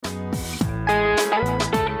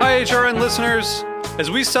HRN listeners.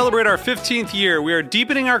 As we celebrate our 15th year, we are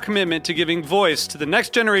deepening our commitment to giving voice to the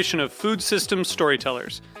next generation of food systems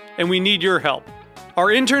storytellers, and we need your help. Our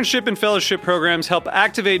internship and fellowship programs help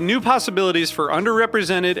activate new possibilities for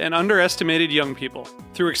underrepresented and underestimated young people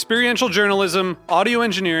through experiential journalism, audio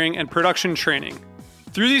engineering, and production training.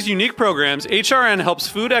 Through these unique programs, HRN helps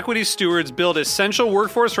food equity stewards build essential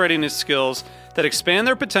workforce readiness skills that expand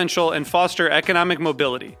their potential and foster economic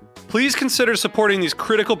mobility. Please consider supporting these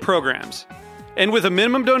critical programs. And with a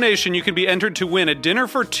minimum donation, you can be entered to win a dinner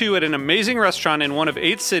for two at an amazing restaurant in one of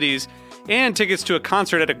 8 cities and tickets to a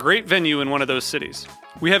concert at a great venue in one of those cities.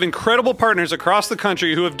 We have incredible partners across the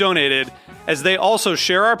country who have donated, as they also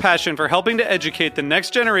share our passion for helping to educate the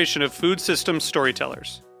next generation of food systems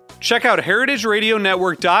storytellers. Check out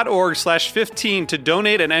heritageradionetwork.org/15 to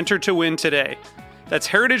donate and enter to win today. That's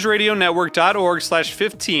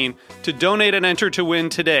heritageradionetwork.org/15 to donate and enter to win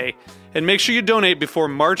today. And make sure you donate before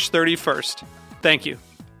March 31st. Thank you.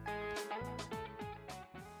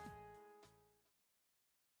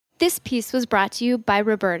 This piece was brought to you by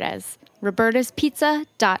Roberta's,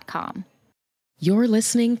 robertaspizza.com. You're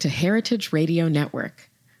listening to Heritage Radio Network.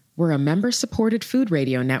 We're a member-supported food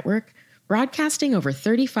radio network broadcasting over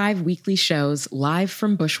 35 weekly shows live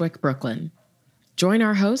from Bushwick, Brooklyn. Join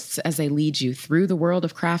our hosts as they lead you through the world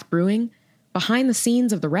of craft brewing, behind the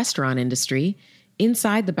scenes of the restaurant industry,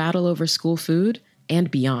 inside the battle over school food,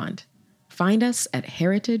 and beyond. Find us at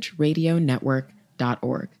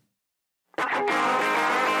heritageradionetwork.org.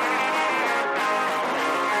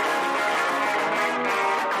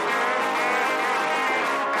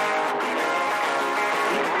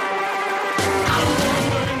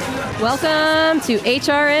 Welcome to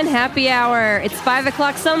HRN Happy Hour. It's 5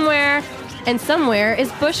 o'clock somewhere, and somewhere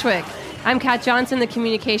is Bushwick. I'm Kat Johnson, the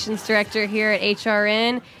Communications Director here at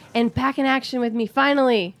HRN, and back in action with me,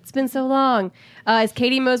 finally, it's been so long, is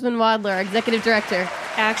Katie Mosman-Wadler, our Executive Director.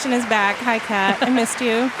 Action is back. Hi, Kat. I missed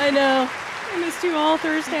you. I know. I missed you all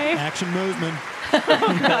Thursday. Action Mosman.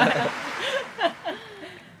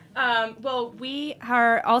 Well, we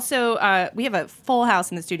are also, we have a full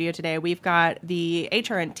house in the studio today. We've got the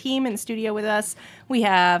HRN team in the studio with us. We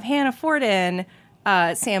have Hannah Forden,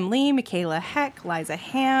 Sam Lee, Michaela Heck, Liza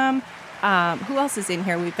Ham. Who else is in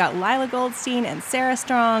here? We've got Lila Goldstein and Sarah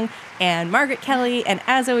Strong and Margaret Kelly. And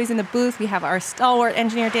as always in the booth, we have our stalwart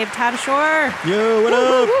engineer, Dave Tadashore. Yo, what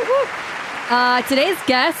up? Today's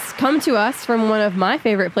guests come to us from one of my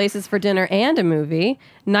favorite places for dinner and a movie,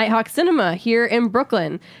 Nitehawk Cinema here in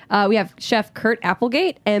Brooklyn. We have Chef Kurt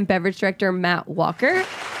Applegate and Beverage Director Matt Walker.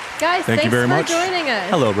 Guys, Thank you very much for joining us.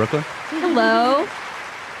 Hello, Brooklyn. Hello.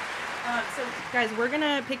 So, guys, we're going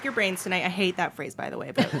to pick your brains tonight. I hate that phrase, by the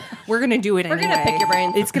way, but we're going to do it anyway. We're going to pick your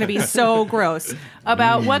brains. It's going to be so gross.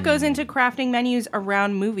 About what goes into crafting menus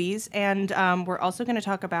around movies. And we're also going to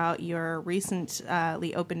talk about your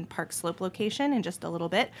recently opened Park Slope location in just a little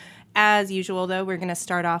bit. As usual, though, we're going to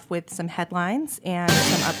start off with some headlines and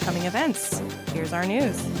some upcoming events. Here's our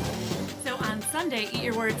news. So on Sunday, Eat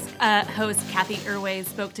Your Words host Kathy Irway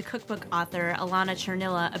spoke to cookbook author Alana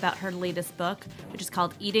Chernilla about her latest book, which is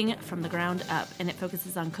called Eating from the Ground Up, and it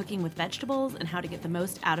focuses on cooking with vegetables and how to get the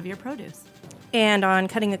most out of your produce. And on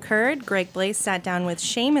Cutting a Curd, Greg Blaze sat down with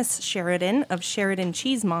Seamus Sheridan of Sheridan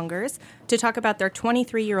Cheesemongers to talk about their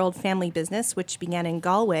 23-year-old family business, which began in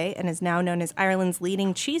Galway and is now known as Ireland's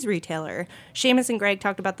leading cheese retailer. Seamus and Greg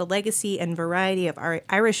talked about the legacy and variety of our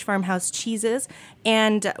Irish farmhouse cheeses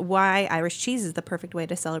and why Irish cheese is the perfect way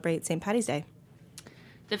to celebrate St. Paddy's Day.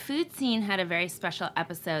 The food scene had a very special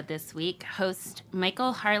episode this week. Host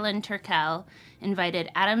Michael Harlan Turkel invited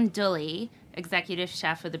Adam Dulley, executive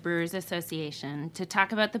chef of the Brewers Association, to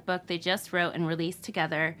talk about the book they just wrote and released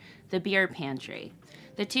together, The Beer Pantry.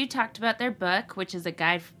 The two talked about their book, which is a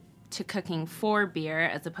guide to cooking for beer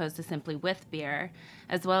as opposed to simply with beer,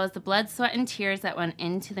 as well as the blood, sweat, and tears that went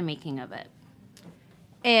into the making of it.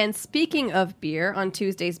 And speaking of beer, on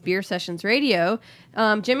Tuesday's Beer Sessions Radio,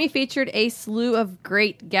 Jimmy featured a slew of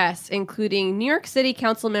great guests, including New York City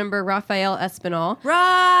Council member Raphael Espinal.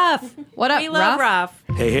 Ruff! What up, We love Ruff.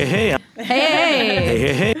 Hey.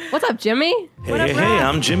 Hey. What's up, Jimmy? Hey,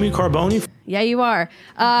 I'm Jimmy Carboni. Yeah, you are.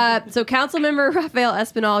 So Council member Raphael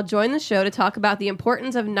Espinal joined the show to talk about the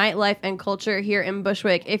importance of nightlife and culture here in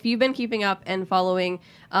Bushwick. If you've been keeping up and following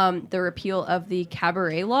the repeal of the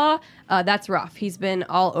cabaret law, that's rough. He's been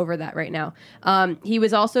all over that right now. He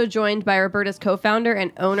was also joined by Roberta's co-founder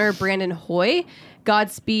and owner, Brandon Hoy,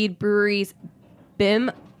 Godspeed Brewery's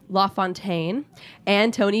Bim LaFontaine,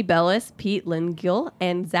 and Tony Bellis, Pete Lingill,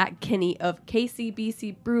 and Zach Kinney of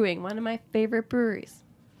KCBC Brewing, one of my favorite breweries.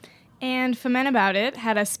 And Ferment About It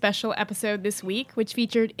had a special episode this week, which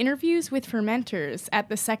featured interviews with fermenters at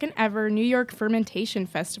the second ever New York Fermentation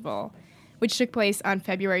Festival, which took place on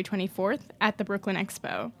February 24th at the Brooklyn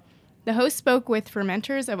Expo. The host spoke with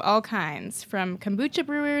fermenters of all kinds, from kombucha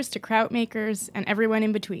brewers to kraut makers and everyone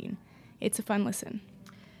in between. It's a fun listen.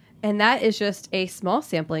 And that is just a small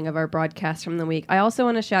sampling of our broadcast from the week. I also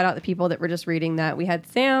want to shout out the people that were just reading that. We had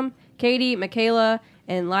Sam, Katie, Michaela,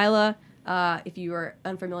 and Lila, if you are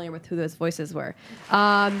unfamiliar with who those voices were.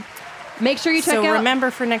 Make sure you check out... So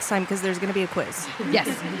remember for next time, because there's going to be a quiz. Yes.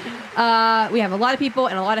 We have a lot of people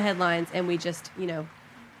and a lot of headlines, and we just,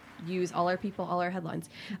 use all our people, all our headlines.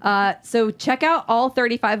 So check out all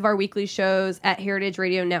 35 of our weekly shows at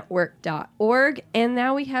heritageradionetwork.org. And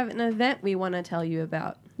now we have an event we want to tell you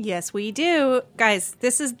about. Yes, we do. Guys,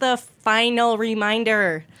 this is the final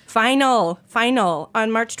reminder. Final.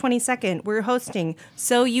 On March 22nd, we're hosting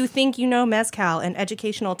So You Think You Know Mezcal, an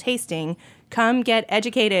educational tasting. Come get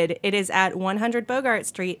educated. It is at 100 Bogart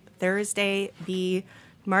Street, Thursday, the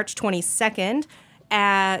March 22nd.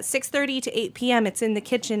 At 6:30 to 8 p.m., it's in the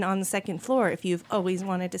kitchen on the second floor. If you've always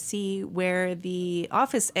wanted to see where the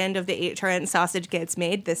office end of the HRN sausage gets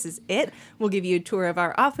made, this is it. We'll give you a tour of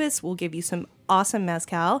our office. We'll give you some awesome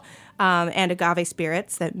mezcal and agave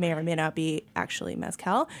spirits that may or may not be actually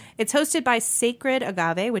mezcal. It's hosted by Sacred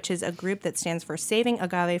Agave, which is a group that stands for Saving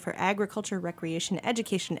Agave for Agriculture, Recreation,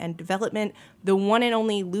 Education, and Development. The one and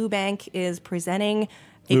only Lou Bank is presenting.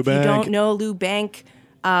 If you don't know Lou Bank,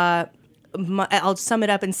 I'll sum it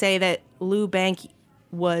up and say that Lou Bank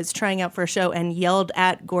was trying out for a show and yelled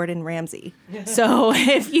at Gordon Ramsay. So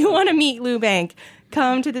if you want to meet Lou Bank,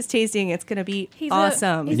 come to this tasting. It's going to be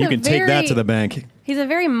awesome. You can take that to the bank. He's a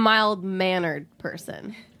very mild-mannered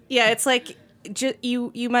person. Yeah, it's like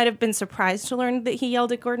you might have been surprised to learn that he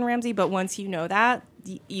yelled at Gordon Ramsay, but once you know that,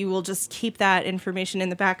 you will just keep that information in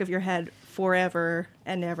the back of your head forever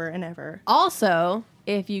and ever and ever. Also,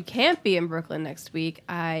 if you can't be in Brooklyn next week,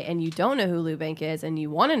 and you don't know who Lou Bank is, and you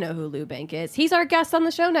want to know who Lou Bank is, he's our guest on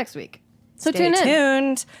the show next week. So Stay tune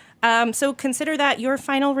tuned. So consider that your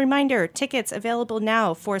final reminder. Tickets available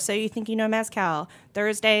now for So You Think You Know Mezcal,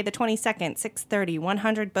 Thursday the 22nd, 6:30,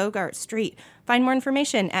 100 Bogart Street. Find more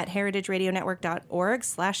information at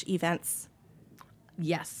heritageradionetwork.org/events.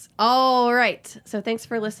 Yes. All right. So thanks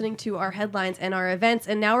for listening to our headlines and our events.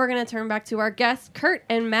 And now we're going to turn back to our guests, Kurt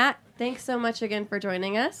and Matt. Thanks so much again for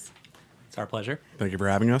joining us. It's our pleasure. Thank you for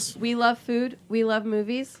having us. We love food. We love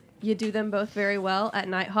movies. You do them both very well at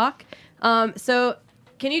Nitehawk. So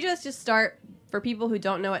can you just start, for people who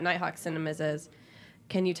don't know what Nitehawk Cinemas is,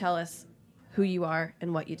 can you tell us who you are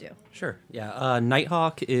and what you do? Sure. Yeah.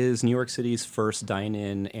 Nitehawk is New York City's first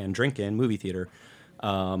dine-in and drink-in movie theater.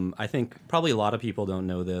 I think probably a lot of people don't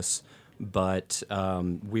know this, but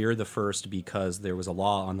we're the first because there was a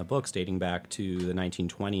law on the books dating back to the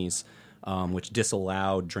 1920s which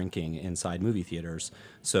disallowed drinking inside movie theaters.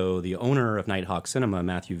 So the owner of Nitehawk Cinema,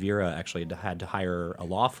 Matthew Vera, actually had to hire a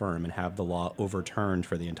law firm and have the law overturned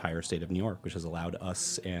for the entire state of New York, which has allowed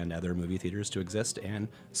us and other movie theaters to exist and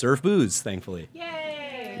serve booze, thankfully.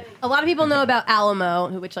 Yay! A lot of people know about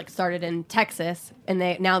Alamo, which started in Texas, and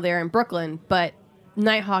now they're in Brooklyn, but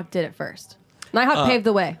Nitehawk did it first. Nitehawk paved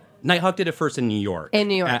the way. Nitehawk did it first in New York. In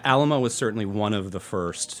New York. Alamo was certainly one of the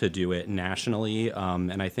first to do it nationally,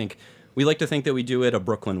 and I think we like to think that we do it a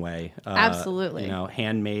Brooklyn way. Absolutely.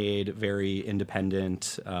 Handmade, very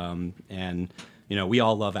independent, and we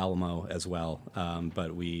all love Alamo as well,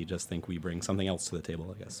 but we just think we bring something else to the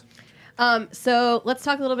table, I guess. So let's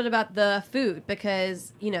talk a little bit about the food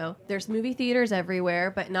because, there's movie theaters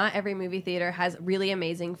everywhere, but not every movie theater has really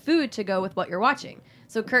amazing food to go with what you're watching.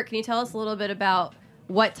 So, Kurt, can you tell us a little bit about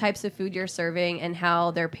what types of food you're serving and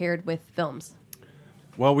how they're paired with films?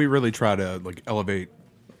 Well, we really try to elevate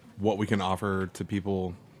what we can offer to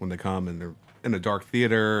people when they come, and they're in a dark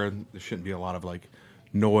theater. There shouldn't be a lot of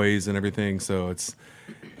noise and everything. So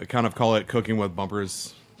I kind of call it cooking with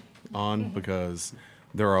bumpers on because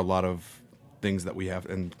there are a lot of things that we have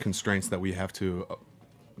and constraints that we have to,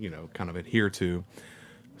 kind of adhere to.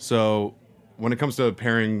 So when it comes to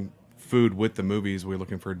pairing food with the movies, we're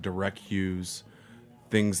looking for direct cues,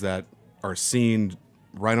 things that are seen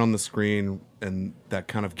right on the screen and that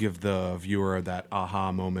kind of give the viewer that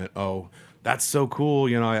aha moment. Oh, that's so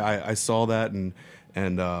cool. I saw that. And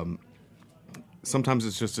sometimes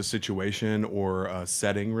it's just a situation or a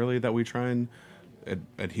setting really that we try and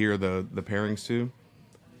adhere the pairings to.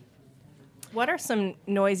 What are some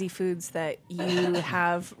noisy foods that you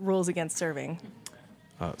have rules against serving?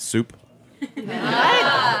 Soup.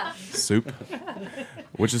 Soup.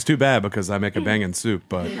 Which is too bad because I make a banging soup,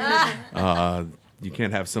 but You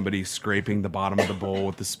can't have somebody scraping the bottom of the bowl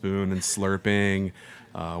with the spoon and slurping.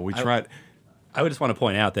 We tried. I would just want to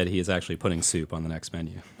point out that he is actually putting soup on the next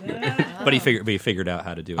menu. But he figured out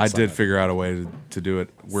how to do it. I did figure out a way to do it.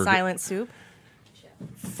 Silent soup.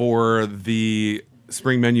 For the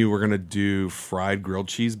spring menu, we're going to do fried grilled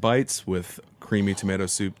cheese bites with creamy tomato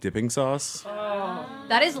soup dipping sauce.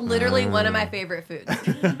 That is literally one of my favorite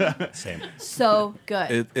foods. Same. So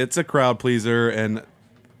good. It's a crowd pleaser, and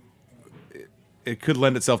it could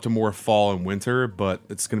lend itself to more fall and winter, but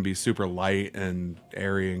it's going to be super light and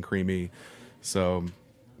airy and creamy. So,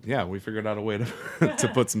 yeah, we figured out a way to to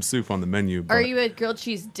put some soup on the menu. Are you a grilled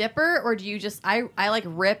cheese dipper, or do you just I like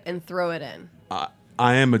rip and throw it in?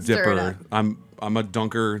 I am a Stir it dipper. up. I'm a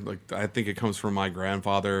dunker. Like, I think it comes from my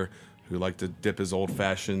grandfather, who liked to dip his old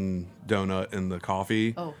fashioned donut in the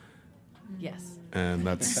coffee. Oh, yes. And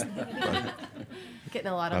that's Getting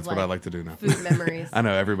a lot of that's what I like to do now. food memories. I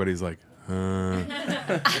know everybody's like,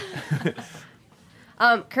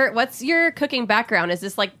 Kurt, what's your cooking background? Is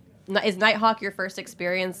Nitehawk your first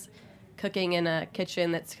experience cooking in a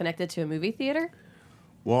kitchen that's connected to a movie theater?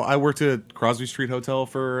 Well, I worked at Crosby Street Hotel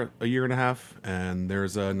for a year and a half, and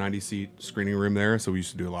there's a 90-seat screening room there, so we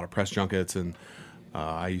used to do a lot of press junkets, and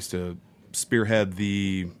I used to spearhead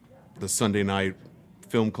the Sunday night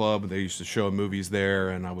film club. They used to show movies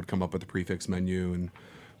there, and I would come up with a prefix menu, and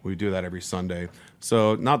we do that every Sunday.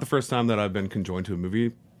 So not the first time that I've been conjoined to a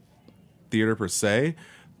movie theater per se,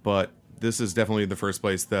 but this is definitely the first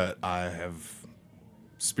place that I have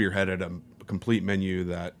spearheaded a complete menu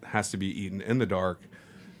that has to be eaten in the dark.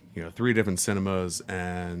 3 different cinemas,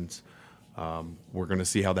 and we're going to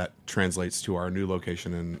see how that translates to our new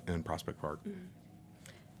location in Prospect Park.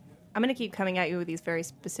 I'm going to keep coming at you with these very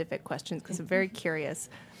specific questions because I'm very curious.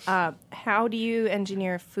 How do you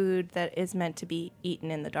engineer food that is meant to be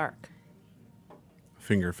eaten in the dark?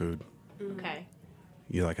 Finger food. Okay.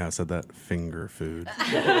 You like how I said that? Finger food.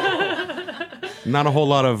 Not a whole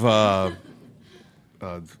lot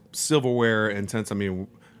of silverware intense. I mean,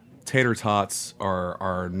 tater tots are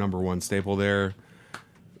our number one staple there.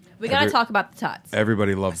 We got to talk about the tots.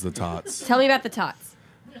 Everybody loves the tots. Tell me about the tots.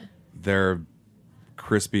 They're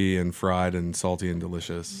crispy and fried and salty and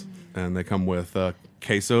delicious. And they come with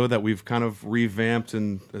queso that we've kind of revamped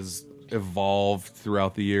and has evolved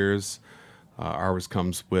throughout the years. Ours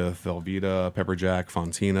comes with Velveeta, pepper jack,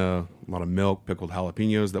 fontina, a lot of milk, pickled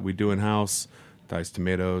jalapenos that we do in-house, diced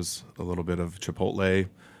tomatoes, a little bit of chipotle,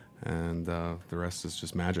 and the rest is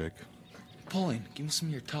just magic. Pauline, give me some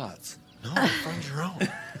of your tots. No, find your own.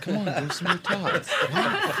 Come on, give me some of your tots. No,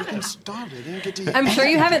 freaking stop it. I didn't get to I'm sure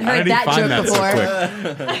you haven't heard that joke that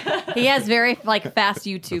before. He has very fast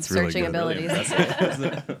YouTube That's really searching good. abilities.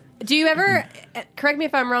 Do you ever, correct me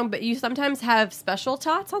if I'm wrong, but you sometimes have special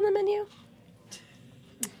tots on the menu?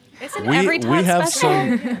 Isn't every tot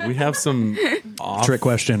special? we have some Trick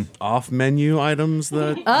question. off menu items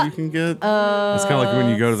that you can get. It's kind of like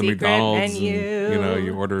when you go to the secret McDonald's menu. and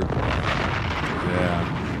you order.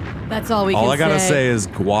 Yeah. That's all we can say. All I gotta say is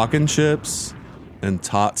guac and chips and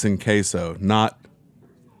tots and queso, not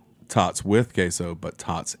tots with queso, but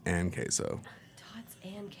tots and queso. Tots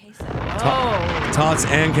and queso. Tots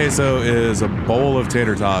and queso is a bowl of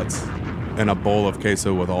tater tots and a bowl of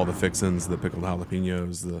queso with all the fixins, the pickled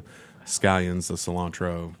jalapenos, the scallions, the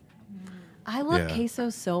cilantro. I love Yeah. queso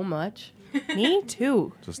so much. Me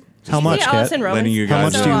too. Just How much, Kat? Allison Roman's letting you How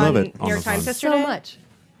guys much queso do you love on it? New York On the Times phone. yesterday. So much.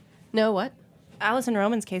 No, what? Allison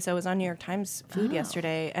Roman's queso was on New York Times food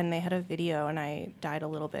yesterday, and they had a video, and I died a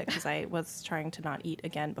little bit because I was trying to not eat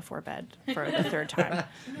again before bed for the 3rd time.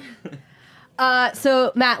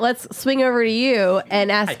 So, Matt, let's swing over to you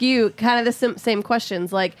and ask you kind of the same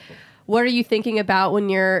questions. Like, what are you thinking about when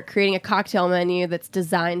you're creating a cocktail menu that's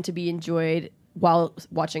designed to be enjoyed while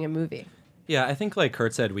watching a movie? Yeah, I think like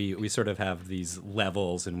Kurt said, we sort of have these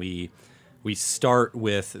levels, and we start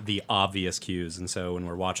with the obvious cues. And so when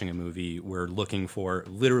we're watching a movie, we're looking for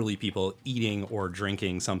literally people eating or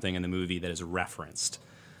drinking something in the movie that is referenced.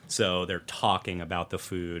 So they're talking about the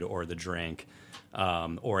food or the drink,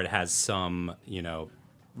 or it has some,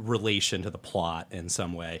 relation to the plot in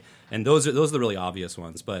some way. And those are the really obvious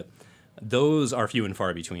ones, but those are few and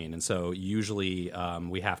far between. And so usually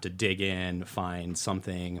we have to dig in, find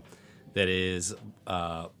something that is,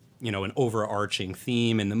 an overarching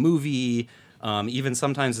theme in the movie. Even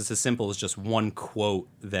sometimes it's as simple as just one quote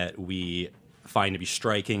that we find to be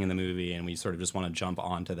striking in the movie, and we sort of just want to jump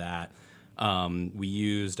onto that. We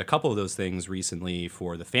used a couple of those things recently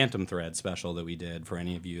for the Phantom Thread special that we did, for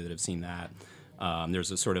any of you that have seen that.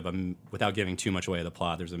 There's a sort of without giving too much away of the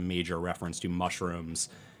plot, there's a major reference to mushrooms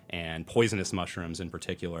and poisonous mushrooms in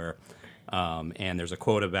particular. And there's a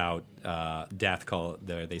quote about death called,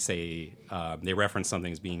 they say, they reference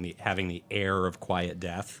something as being having the air of quiet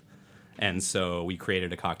death. And so we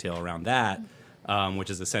created a cocktail around that, which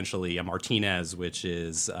is essentially a Martinez, which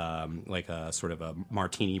is like a sort of a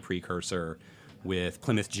martini precursor with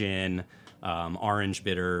Plymouth gin, orange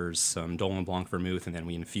bitters, some Dolin Blanc vermouth, and then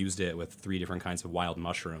we infused it with 3 different kinds of wild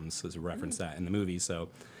mushrooms, as we reference that in the movie. So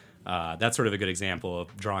that's sort of a good example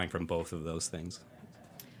of drawing from both of those things.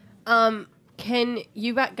 Can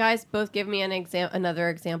you guys both give me another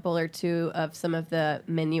example or two of some of the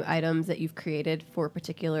menu items that you've created for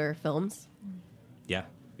particular films? Yeah,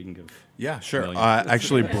 we can give. Yeah, sure. I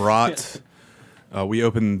actually brought. We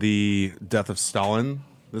opened the Death of Stalin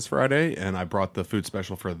this Friday, and I brought the food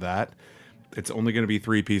special for that. It's only going to be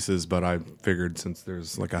 3 pieces, but I figured since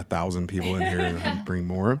there's like 1,000 people in here, I'd bring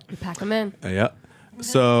more. You pack them in. Yeah.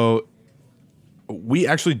 So we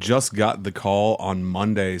actually just got the call on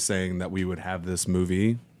Monday saying that we would have this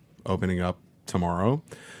movie opening up tomorrow.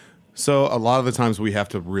 So a lot of the times we have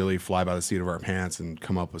to really fly by the seat of our pants and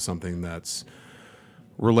come up with something that's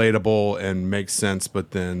relatable and makes sense,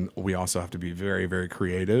 but then we also have to be very, very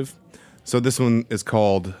creative. So this one is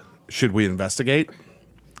called Should We Investigate?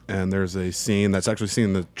 And there's a scene that's actually seen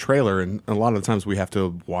in the trailer, and a lot of the times we have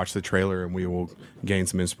to watch the trailer and we will gain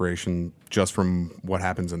some inspiration just from what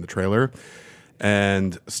happens in the trailer.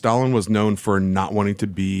 And Stalin was known for not wanting to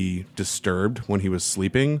be disturbed when he was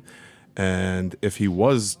sleeping. And if he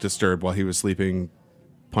was disturbed while he was sleeping,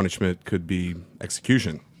 punishment could be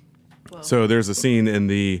execution. Whoa. So there's a scene in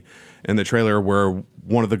the trailer where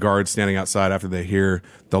one of the guards standing outside after they hear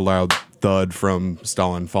the loud thud from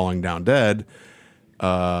Stalin falling down dead,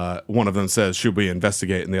 one of them says, "Should we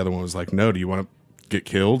investigate?" And the other one was like, "No, do you want to get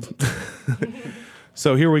killed?"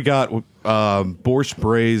 So here we got borscht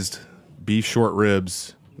braised beef short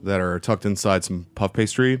ribs that are tucked inside some puff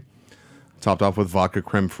pastry, topped off with vodka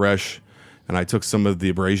creme fraiche. And I took some of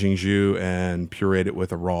the braising jus and pureed it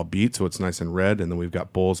with a raw beet so it's nice and red. And then we've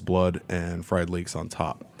got bull's blood and fried leeks on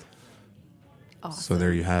top. Awesome. So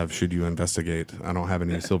there you have Should You Investigate. I don't have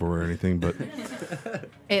any silverware or anything, but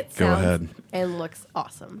go ahead. It looks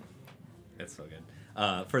awesome. It's so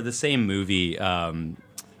good. For the same movie,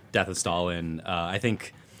 Death of Stalin, I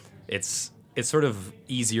think it's sort of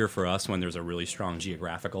easier for us when there's a really strong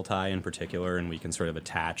geographical tie in particular, and we can sort of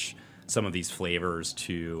attach some of these flavors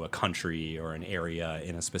to a country or an area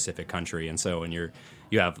in a specific country. And so when you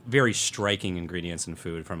have very striking ingredients in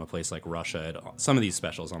food from a place like Russia, some of these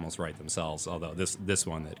specials almost write themselves, although this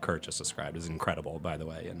one that Kurt just described is incredible, by the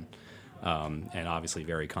way, and obviously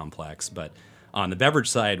very complex. But on the beverage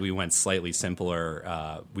side, we went slightly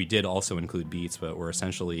simpler. We did also include beets, but we're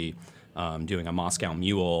essentially doing a Moscow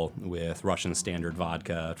Mule with Russian standard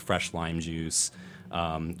vodka, fresh lime juice,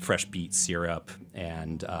 fresh beet syrup,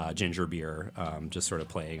 and ginger beer, just sort of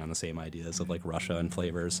playing on the same ideas of like Russia and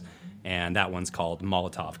flavors. And that one's called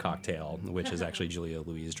Molotov Cocktail, which is actually Julia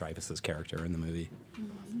Louis-Dreyfus's character in the movie.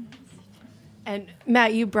 And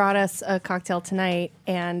Matt, you brought us a cocktail tonight,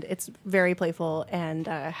 and it's very playful and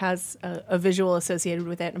has a visual associated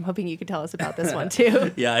with it. I'm hoping you could tell us about this one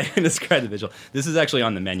too. Yeah, I can describe the visual. This is actually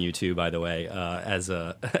on the menu too, by the way, as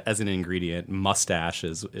an ingredient. Mustache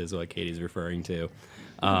is what Katie's referring to.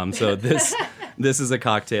 So this is a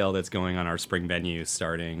cocktail that's going on our spring menu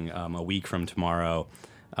starting a week from tomorrow.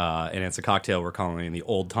 And it's a cocktail we're calling the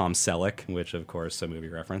Old Tom Selleck, which, of course, a movie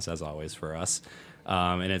reference, as always, for us.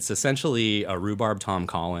 And it's essentially a rhubarb Tom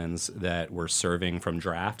Collins that we're serving from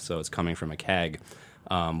draft, so it's coming from a keg.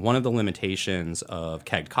 One of the limitations of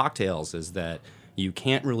kegged cocktails is that you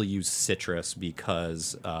can't really use citrus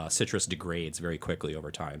because citrus degrades very quickly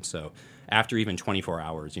over time. So after even 24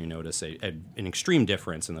 hours, you notice an extreme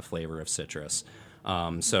difference in the flavor of citrus.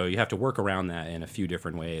 So you have to work around that in a few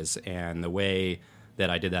different ways. And the way that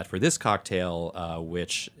I did that for this cocktail,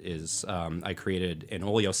 which is I created an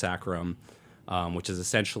oleosaccharum, which is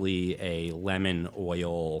essentially a lemon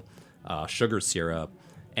oil sugar syrup.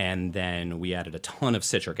 And then we added a ton of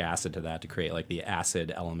citric acid to that to create like the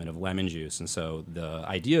acid element of lemon juice. And so the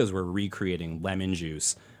idea is we're recreating lemon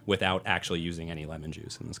juice without actually using any lemon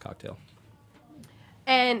juice in this cocktail.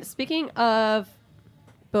 And speaking of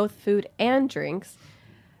both food and drinks,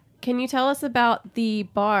 can you tell us about the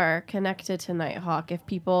bar connected to Nitehawk if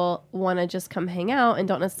people want to just come hang out and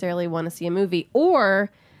don't necessarily want to see a movie,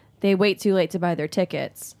 or they wait too late to buy their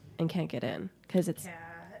tickets and can't get in because it's...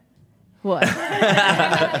 What? Is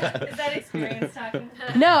that experience talking?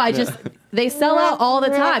 No, they sell out all the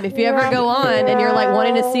time. If you ever go on and you're like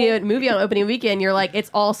wanting to see a movie on opening weekend, you're like,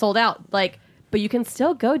 it's all sold out. Like but you can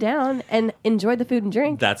still go down and enjoy the food and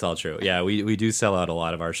drink. That's all true. Yeah, we do sell out a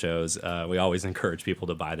lot of our shows. We always encourage people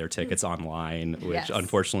to buy their tickets online, which Yes.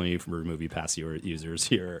 unfortunately for MoviePass users,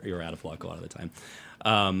 you're out of luck a lot of the time.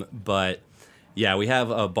 But yeah, we have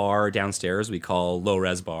a bar downstairs we call Low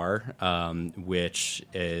Res Bar, which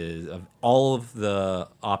is all of the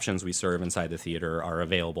options we serve inside the theater are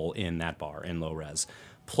available in that bar in Low Res,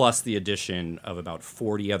 plus the addition of about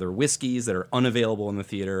 40 other whiskeys that are unavailable in the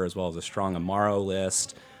theater, as well as a strong Amaro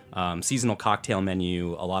list, seasonal cocktail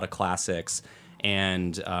menu, a lot of classics,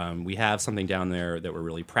 and we have something down there that we're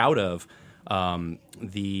really proud of.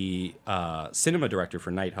 The cinema director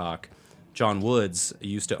for Nitehawk, John Woods,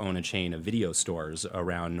 used to own a chain of video stores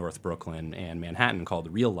around North Brooklyn and Manhattan called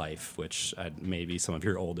Real Life, which maybe some of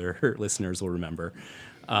your older listeners will remember.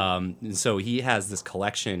 And so he has this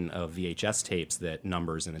collection of VHS tapes that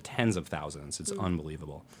numbers in the tens of thousands. It's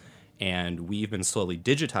unbelievable. And we've been slowly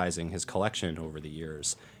digitizing his collection over the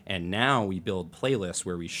years. And now we build playlists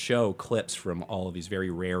where we show clips from all of these very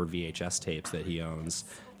rare VHS tapes that he owns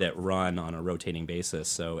that run on a rotating basis.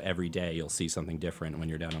 So every day you'll see something different when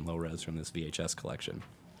you're down in Low Res from this VHS collection.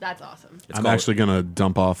 That's awesome. I'm actually going to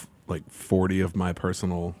dump off like 40 of my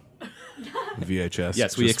personal VHS.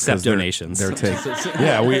 Yes, we just accept 'cause they're- donations. They're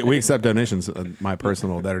yeah, we accept donations, my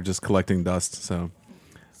personal, that are just collecting dust. So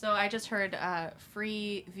I just heard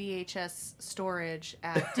free VHS storage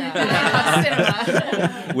at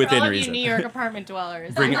cinema. Within For all of reason. you New York apartment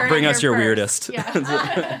dwellers. Bring I heard it us here your first. weirdest.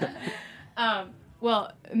 Yeah.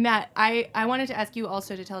 Well, Matt, I wanted to ask you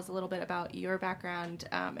also to tell us a little bit about your background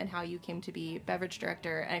and how you came to be beverage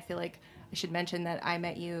director. And I feel like I should mention that I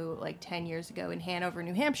met you like 10 years ago in Hanover,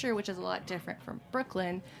 New Hampshire, which is a lot different from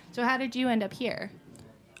Brooklyn. So how did you end up here?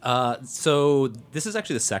 So this is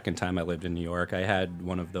actually the second time I lived in New York. I had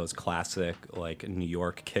one of those classic, like, New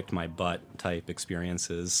York kicked my butt type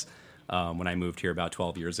experiences when I moved here about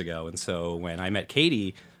 12 years ago. And so when I met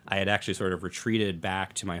Katie, I had actually sort of retreated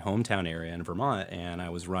back to my hometown area in Vermont, and I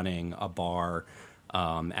was running a bar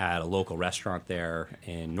at a local restaurant there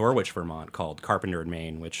in Norwich, Vermont, called Carpenter in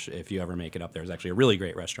Maine, which, if you ever make it up there, is actually a really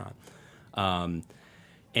great restaurant.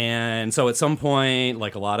 And so at some point,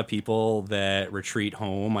 like a lot of people that retreat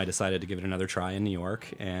home, I decided to give it another try in New York,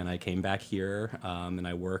 and I came back here, and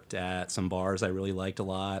I worked at some bars I really liked a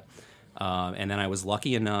lot. And then I was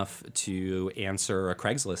lucky enough to answer a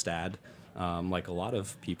Craigslist ad, like a lot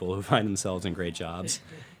of people who find themselves in great jobs.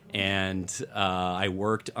 And I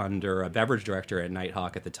worked under a beverage director at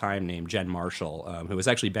Nitehawk at the time named Jen Marshall, who has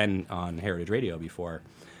actually been on Heritage Radio before.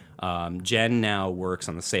 Jen now works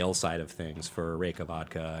on the sales side of things for Reyka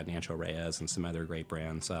Vodka and Ancho Reyes and some other great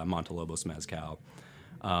brands, Montelobos Mezcal.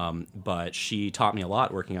 But she taught me a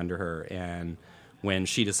lot working under her, and when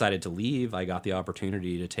she decided to leave, I got the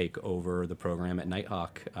opportunity to take over the program at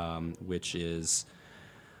Nitehawk, which is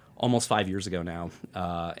almost 5 years ago now,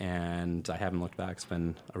 and I haven't looked back. It's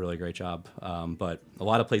been a really great job. But a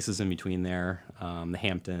lot of places in between there, the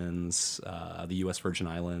Hamptons, the U.S. Virgin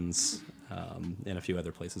Islands, and a few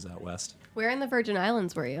other places out west. Where in the Virgin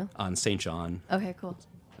Islands were you? On St. John. Okay, cool.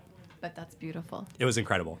 But that's beautiful. It was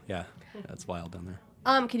incredible. Yeah, that's wild down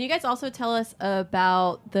there. Can you guys also tell us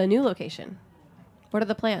about the new location? What are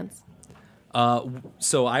the plans?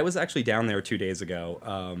 So I was actually down there 2 days ago,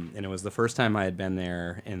 and it was the first time I had been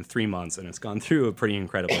there in 3 months, and it's gone through a pretty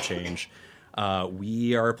incredible change.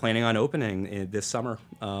 We are planning on opening this summer,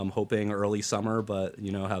 hoping early summer, but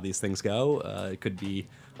you know how these things go. It could be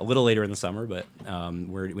a little later in the summer, but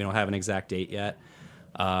we don't have an exact date yet.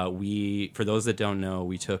 For those that don't know,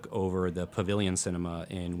 we took over the Pavilion Cinema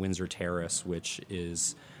in Windsor Terrace, which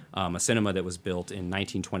is a cinema that was built in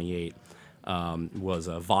 1928. Was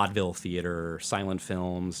a vaudeville theater, silent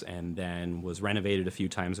films, and then was renovated a few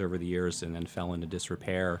times over the years and then fell into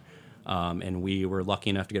disrepair. And we were lucky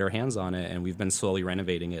enough to get our hands on it, and we've been slowly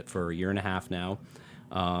renovating it for a year and a half now.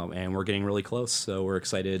 And we're getting really close, so we're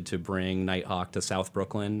excited to bring Nitehawk to South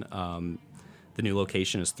Brooklyn. The new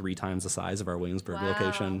location is 3 times the size of our Williamsburg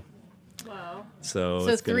location. Wow. So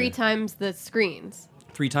So 3 times the screens.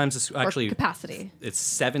 3 times actually capacity. It's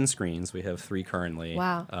 7 screens. We have 3 currently.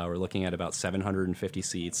 Wow. We're looking at about 750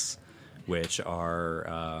 seats, which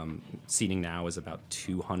are seating now is about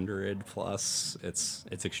 200 plus. It's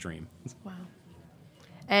extreme. Wow.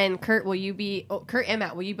 And Kurt, Kurt and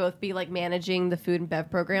Matt, will you both be like managing the food and bev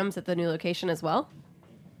programs at the new location as well?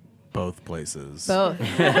 both places. Both.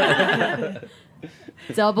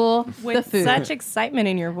 Double With the food. such excitement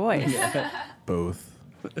in your voice. Both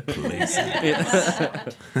places.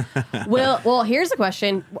 Well, here's a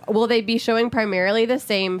question. Will they be showing primarily the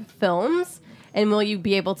same films? And will you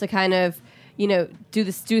be able to kind of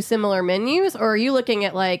do similar menus, or are you looking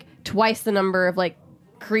at like twice the number of like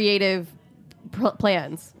creative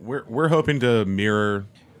plans? We're hoping to mirror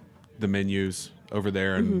the menus over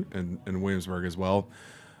there in Williamsburg as well.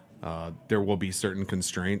 There will be certain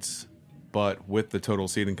constraints, but with the total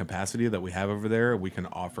seating capacity that we have over there, we can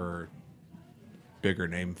offer bigger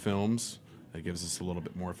name films. That gives us a little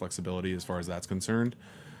bit more flexibility as far as that's concerned.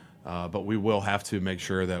 But we will have to make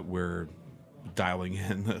sure that we're dialing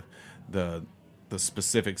in the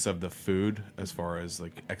specifics of the food as far as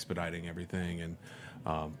like expediting everything, and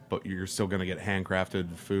but you're still going to get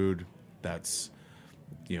handcrafted food that's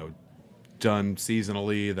done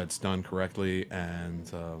seasonally, that's done correctly,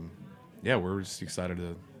 and we're just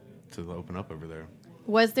excited to open up over there.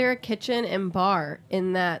 Was there a kitchen and bar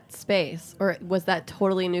in that space, or was that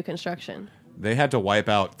totally new construction? They had to wipe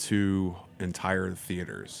out 2 entire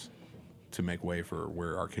theaters to make way for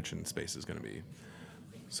where our kitchen space is going to be.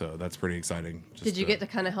 So that's pretty exciting. Did you get to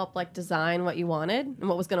kind of help like design what you wanted and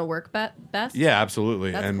what was going to work best? Yeah,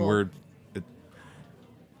 absolutely. That's and cool.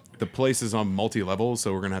 The place is on multi-levels,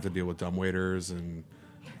 so we're going to have to deal with dumbwaiters and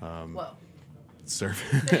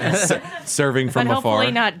serving from but afar.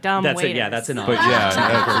 Hopefully not dumb That's waiters. it. Yeah, that's an But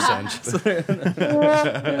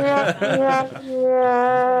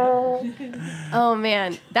Oh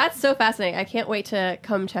man, that's so fascinating. I can't wait to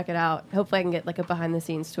come check it out. Hopefully I can get like a behind the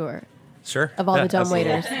scenes tour Sure. of all the dumb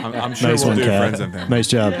waiters. I'm sure Nice we'll one, do Kat. friends and family. Nice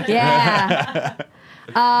job. Yeah.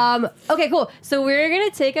 Okay, cool. So we're going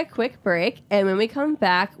to take a quick break, and when we come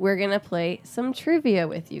back, we're going to play some trivia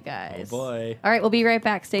with you guys. Oh, boy. All right, we'll be right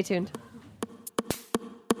back. Stay tuned.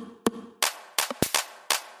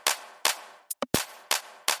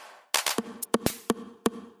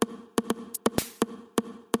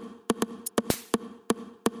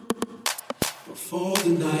 Before the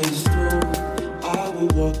night is through, I will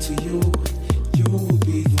walk to you. You will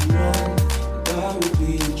be the one, and I will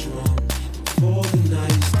be the drum. Before the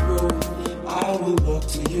night is through, I will walk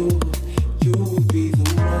to you. You will be the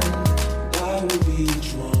one, and I will be the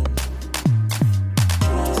drum.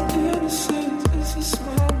 Trust innocent is a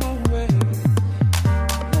smile my way.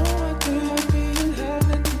 No idea I'd be in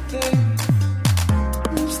heaven today.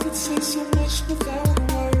 Lips that say so much without a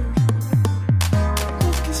word.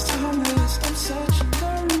 Look is timeless, I'm such a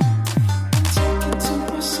nerd. I'm talking to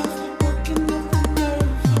myself, working up the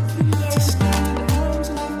nerve. To stand in arms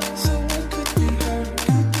length so I could be heard.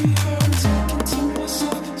 Talking to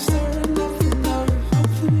myself, stirring up the nerve.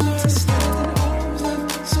 To stand in arms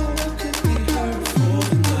length so I could be heard. Before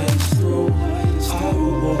the night is through, I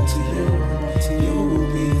will walk to you. You will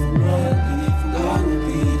be the one, I will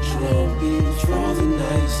be the drum. Before the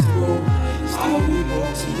night is through, I will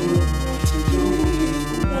walk to you. You will be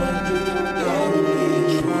the one, I will be the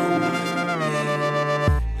drum.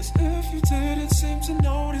 As if you didn't seem to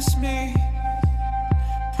notice me.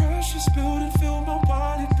 Pressure spilled and filled my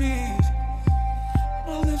body beat.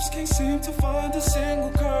 My lips can't seem to find a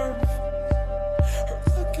single curve. Her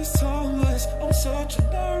look is timeless, I'm such a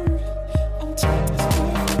nerd. I'm timeless, but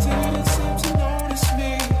you didn't seem to notice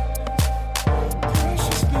me.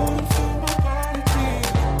 Pressure spilled and filled my body beat.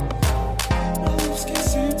 My lips can't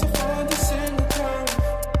seem to find a single curve.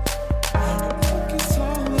 Her look is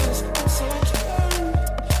timeless, I'm such a nerd.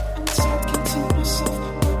 I'm talking to myself,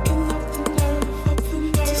 working up the nerve.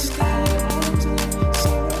 To stand in arms length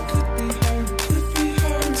so I could be heard.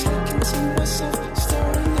 Talking to myself,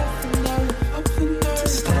 stirring up the nerve. To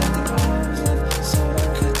stand in arms length so I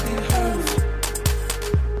could be heard.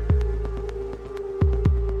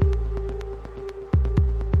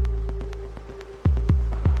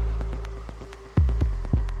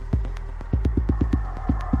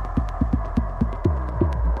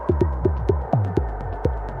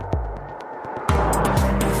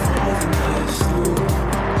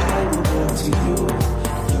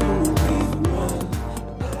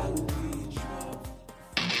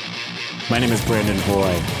 My name is Brandon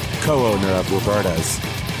Hoy, co-owner of Roberta's,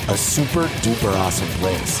 a super duper awesome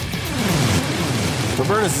place.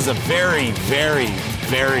 Roberta's is a very, very,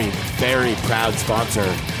 very, very proud sponsor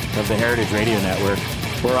of the Heritage Radio Network.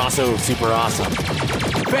 We're also super awesome.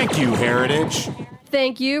 Thank you, Heritage.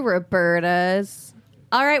 Thank you, Roberta's.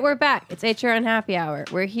 All right, we're back. It's HRN Happy Hour.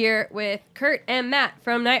 We're here with Kurt and Matt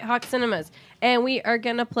from Nitehawk Cinemas, and we are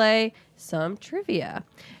going to play some trivia.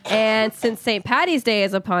 And since St. Patty's Day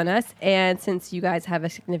is upon us, and since you guys have a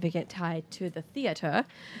significant tie to the theater,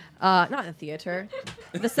 not the theater,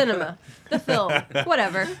 the cinema, the film,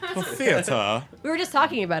 whatever. The theater. We were just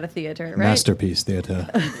talking about a theater, right? Masterpiece theater.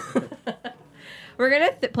 We're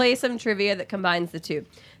going to play some trivia that combines the two.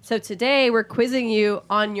 So today we're quizzing you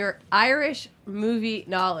on your Irish movie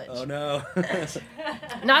knowledge. Oh, no.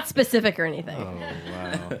 Not specific or anything. Oh,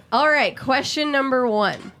 wow. All right, question number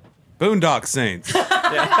 1. Boondock Saints.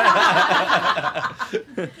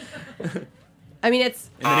 I mean, it's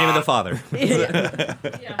In the name of the Father.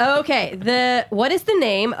 okay. What is the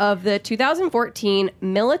name of the 2014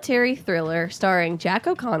 military thriller starring Jack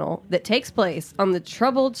O'Connell that takes place on the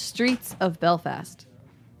troubled streets of Belfast?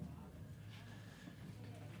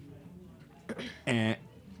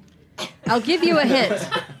 I'll give you a hint.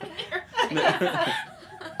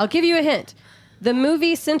 The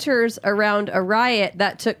movie centers around a riot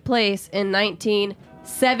that took place in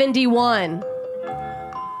 1971.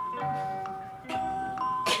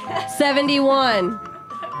 71.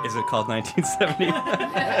 Is it called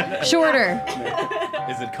 1970? Shorter.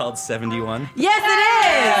 Is it called 71? Yes, it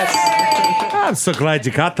is. I'm so glad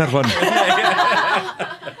you got that one.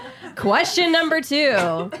 Question number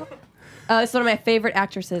 2. It's one of my favorite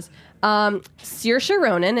actresses. Saoirse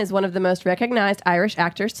Ronan is one of the most recognized Irish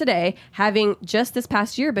actors today, having just this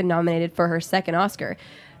past year been nominated for her second Oscar.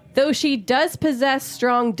 Though she does possess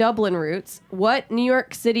strong Dublin roots, what New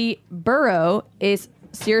York City borough is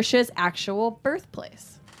Saoirse's actual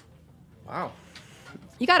birthplace? Wow.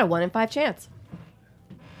 You got a 1 in 5 chance.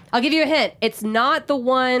 I'll give you a hint. It's not the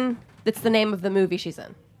one that's the name of the movie she's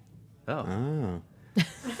in. Oh.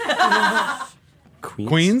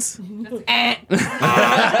 Queens?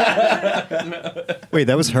 Wait,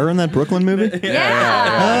 that was her in that Brooklyn movie?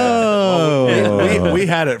 Yeah. Oh. We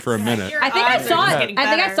had it for a minute. I think I saw it.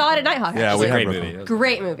 I think I saw it at Nitehawk. Yeah, It's we a had great Brooklyn. movie.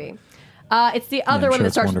 Great movie. It's the other I'm one sure that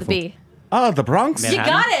it's starts wonderful. with a B. Oh, the Bronx? You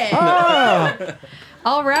got it.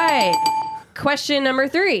 All right. Question number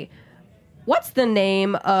 3. What's the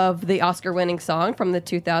name of the Oscar-winning song from the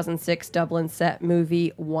 2006 Dublin set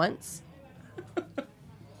movie Once?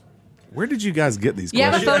 Where did you guys get these You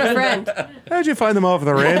have a questions? phone a friend. How'd you find them off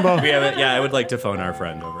the rainbow? I would like to phone our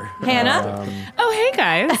friend over. Hannah? Oh, hey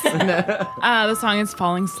guys. The song is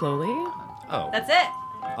Falling Slowly. Oh, That's it.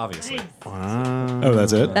 obviously. Oh,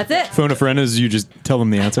 that's it? That's it. Phone a friend is you just tell them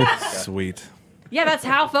the answer? Sweet. Yeah, that's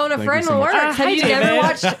how phone a Thank friend you so works. much. Have Hi, you David. never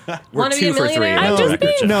watched Wanna Be a 2 for 3. Millionaire? I'm just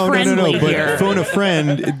being No. friendly But here. phone a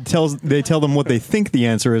friend they tell them what they think the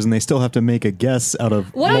answer is, and they still have to make a guess out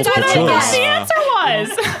of What did multiple I choice. guess? The answer was.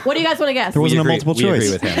 What do you guys want to guess? There wasn't a multiple We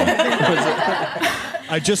choice. agree with him.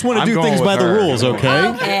 I just want to I'm do going things with by the her. rules, okay?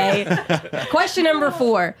 Okay. Question number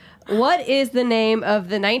 4. What is the name of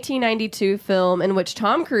the 1992 film in which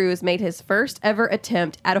Tom Cruise made his first ever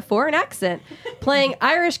attempt at a foreign accent, playing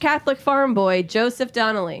Irish Catholic farm boy Joseph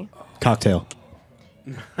Donnelly? Cocktail.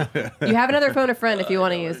 You have another phone a friend if you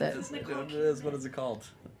want to use it. What is it called?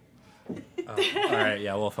 All right,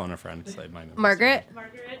 yeah, we'll phone a friend. Say my name. Margaret?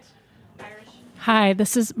 Hi,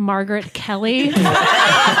 this is Margaret Kelly. Irish.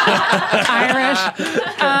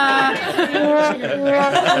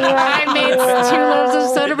 I made 2 loaves of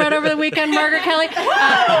soda bread over the weekend, Margaret Kelly.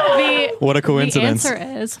 What a coincidence. The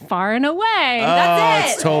answer is Far and Away. That's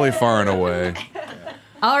it. It's totally far and away.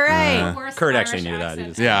 All right. Kurt actually knew that. He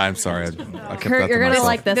just, Yeah, I'm sorry. I kept Kurt, that to you're going to myself.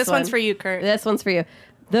 like this This one. one's for you, Kurt. This one's for you.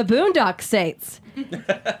 The Boondock Saints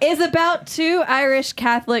is about 2 Irish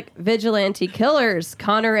Catholic vigilante killers,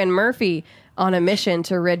 Connor and Murphy, on a mission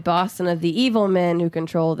to rid Boston of the evil men who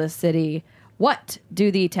control the city. What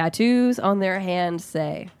do the tattoos on their hands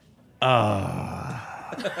say?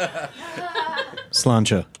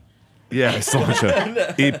 Slancha. Yeah,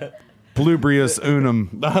 Slancha. E Plubrius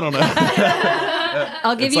unum. I don't know.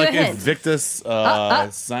 I'll give It's you like a hint. Invictus,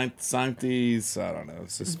 Sanctis. I don't know.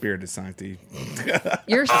 It's the Spirit of Sancti.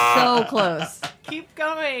 You're so close. Keep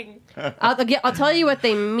going. I'll tell you what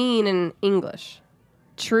they mean in English.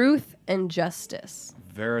 Truth and justice.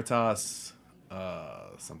 Veritas,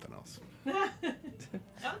 something else.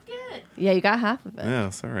 Yeah, you got half of it. Yeah,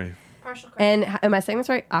 sorry. And am I saying this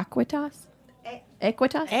right? Aquitas?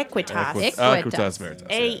 Equitas? Equitas. Equitas Veritas.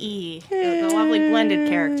 yeah. AE. The lovely blended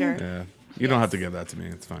character. Yeah. You don't have to give that to me.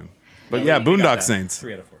 It's fine. But yeah, Boondock Saints.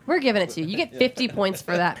 3 out of 4. We're giving it to you. You get 50 points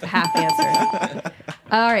for that half answer.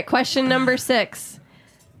 All right, question number 6.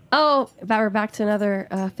 Oh, we're back to another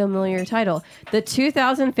familiar title. The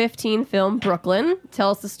 2015 film Brooklyn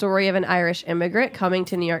tells the story of an Irish immigrant coming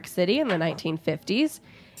to New York City in the 1950s.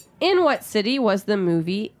 In what city was the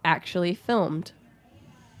movie actually filmed?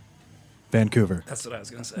 Vancouver. That's what I was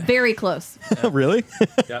going to say. Very close. Really?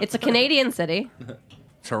 It's a Canadian city.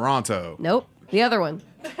 Toronto. Nope. The other one.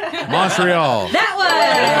 Montreal.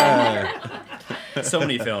 That one! So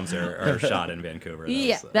many films are shot in Vancouver.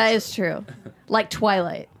 Yeah, that is true. Like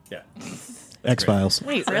Twilight. Yeah. X-Files.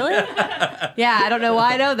 Wait, really? Yeah, I don't know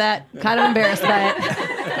why I know that. Kind of embarrassed by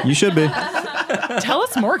it. You should be. Tell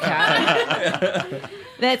us more, Kat.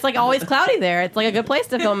 It's like always cloudy there. It's like a good place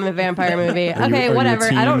to film a vampire movie. Are you a Whatever.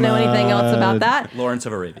 I don't know anything else about that. Lawrence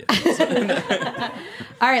of Arabia.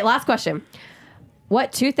 All right, last question.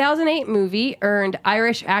 What 2008 movie earned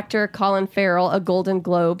Irish actor Colin Farrell a Golden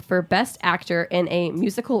Globe for Best Actor in a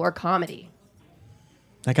Musical or Comedy?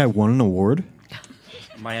 That guy won an award?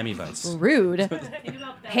 Miami Vice. Rude.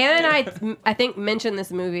 Hannah and I think, mentioned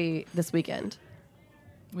this movie this weekend.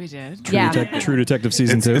 We did. True Detective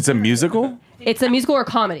Season 2. It's a musical? It's a musical or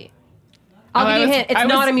comedy. I'll give you a hint. It's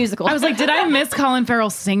not a musical. I was like, did I miss Colin Farrell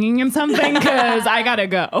singing in something? Because I gotta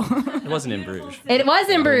go. It wasn't in Bruges. It was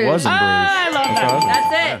in Bruges. It was in Bruges. I love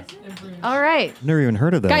that. That's it. All right. Never even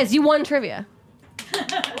heard of that. Guys, you won trivia.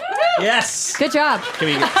 Yes. Good job. Can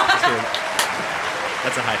we? That's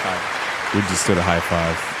a high five. We just did a high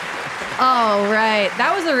five. All right.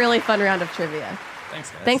 That was a really fun round of trivia.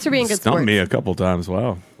 Thanks, guys. Thanks for being good Stumped sports. me a couple times.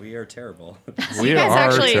 Wow. We are terrible. We You guys are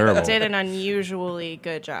actually terrible. did an unusually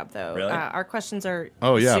good job, though. Really? Our questions are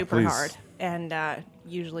super please. hard, and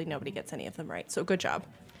usually nobody gets any of them right. So good job.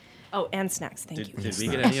 Oh, and snacks. Thank you. Did we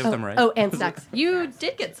get any of them right? Oh, and snacks. You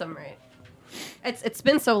did get some right. It's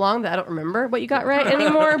been so long that I don't remember what you got right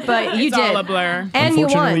anymore, but you It's did. all a blur. And you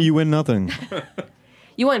Unfortunately, won. you win nothing.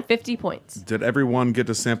 You won 50 points. Did everyone get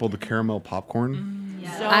to sample the caramel popcorn?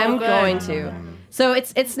 I'm going to. So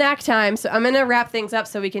it's snack time. So I'm going to wrap things up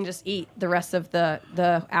so we can just eat the rest of the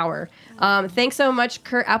hour. Thanks so much,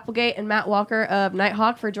 Kurt Applegate and Matt Walker of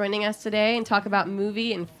Nitehawk, for joining us today and talk about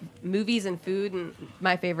movies and food and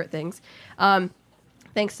my favorite things.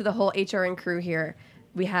 Thanks to the whole HRN crew here.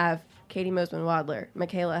 We have Katie Mosman-Wadler,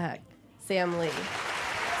 Michaela Heck, Sam Lee,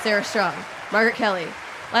 Sarah Strong, Margaret Kelly,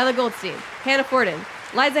 Lila Goldstein, Hannah Forden,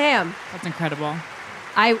 Liza Ham. That's incredible.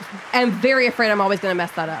 I am very afraid I'm always going to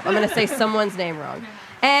mess that up. I'm going to say someone's name wrong.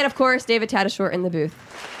 And, of course, David Tadashore in the booth.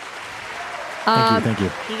 Thank you.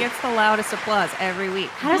 He gets the loudest applause every week.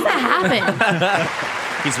 How does that happen?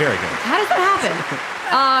 He's very good. How does that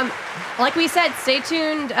happen? Like we said, stay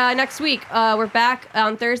tuned next week. We're back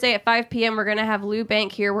on Thursday at 5 p.m. We're going to have Lou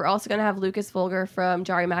Bank here. We're also going to have Lucas Volger from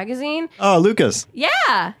Jari Magazine. Oh, Lucas.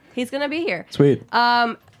 Yeah, he's going to be here. Sweet.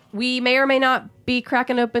 We may or may not be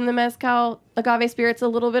cracking open the Mezcal Agave Spirits a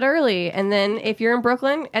little bit early. And then if you're in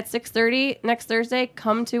Brooklyn at 6:30 next Thursday,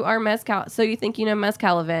 come to our Mezcal So You Think You Know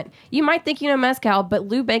Mezcal event. You might think you know Mezcal, but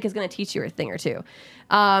Lou Bank is going to teach you a thing or two.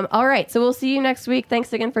 All right, so we'll see you next week.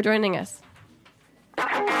 Thanks again for joining us.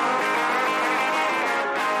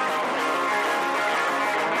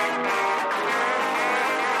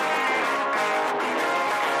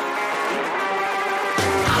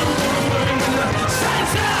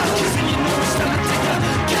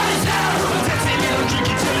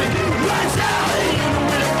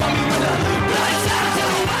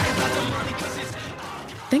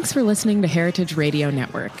 Thanks for listening to Heritage Radio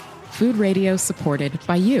Network, food radio supported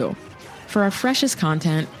by you. For our freshest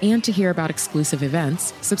content and to hear about exclusive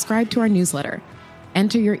events, subscribe to our newsletter.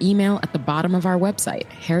 Enter your email at the bottom of our website,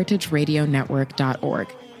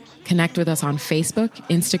 heritageradionetwork.org. Connect with us on Facebook,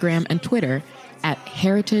 Instagram, and Twitter at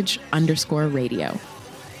heritage_radio.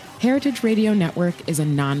 Heritage Radio Network is a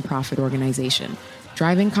nonprofit organization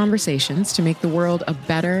driving conversations to make the world a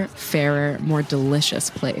better, fairer, more delicious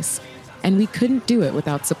place. And we couldn't do it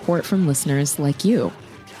without support from listeners like you.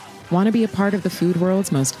 Want to be a part of the food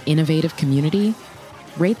world's most innovative community?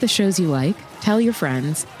 Rate the shows you like, tell your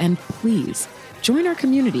friends, and please join our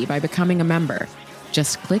community by becoming a member.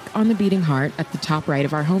 Just click on the beating heart at the top right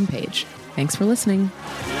of our homepage. Thanks for listening.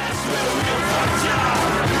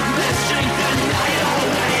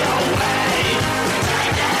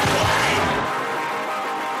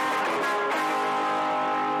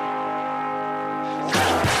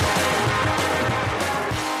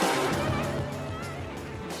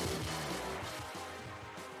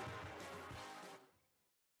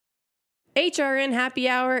 HRN Happy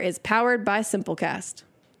Hour is powered by Simplecast.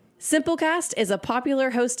 Simplecast is a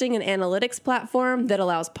popular hosting and analytics platform that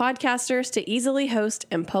allows podcasters to easily host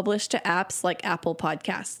and publish to apps like Apple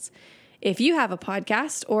Podcasts. If you have a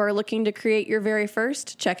podcast or are looking to create your very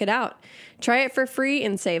first, check it out. Try it for free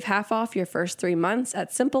and save half off your first 3 months at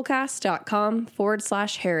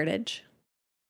simplecast.com/heritage.